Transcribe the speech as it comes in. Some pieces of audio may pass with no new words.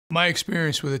My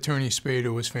experience with Attorney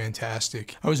Spada was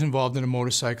fantastic. I was involved in a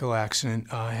motorcycle accident.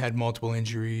 I had multiple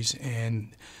injuries,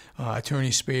 and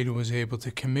Attorney Spada was able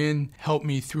to come in, help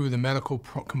me through the medical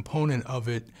component of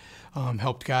it,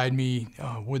 helped guide me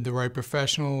with the right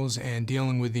professionals and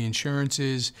dealing with the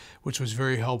insurances, which was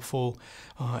very helpful,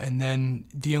 and then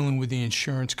dealing with the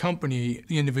insurance company,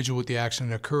 the individual with the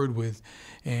accident occurred with,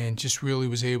 and just really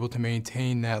was able to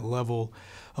maintain that level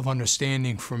of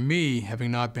understanding for me, having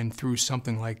not been through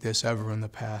something like this ever in the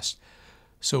past.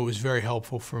 So it was very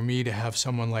helpful for me to have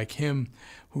someone like him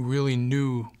who really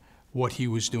knew what he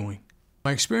was doing.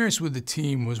 My experience with the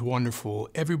team was wonderful.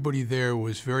 Everybody there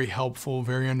was very helpful,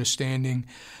 very understanding.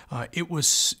 It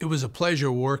was a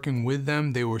pleasure working with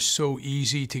them. They were so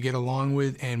easy to get along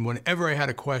with, and whenever I had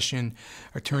a question,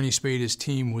 Attorney Spada's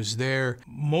team was there.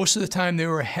 Most of the time they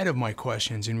were ahead of my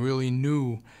questions and really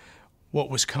knew what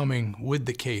was coming with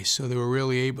the case. So they were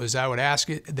really able, as I would ask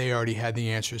it, they already had the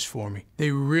answers for me.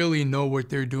 They really know what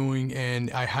they're doing,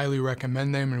 and I highly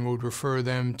recommend them and would refer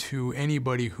them to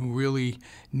anybody who really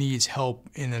needs help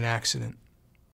in an accident.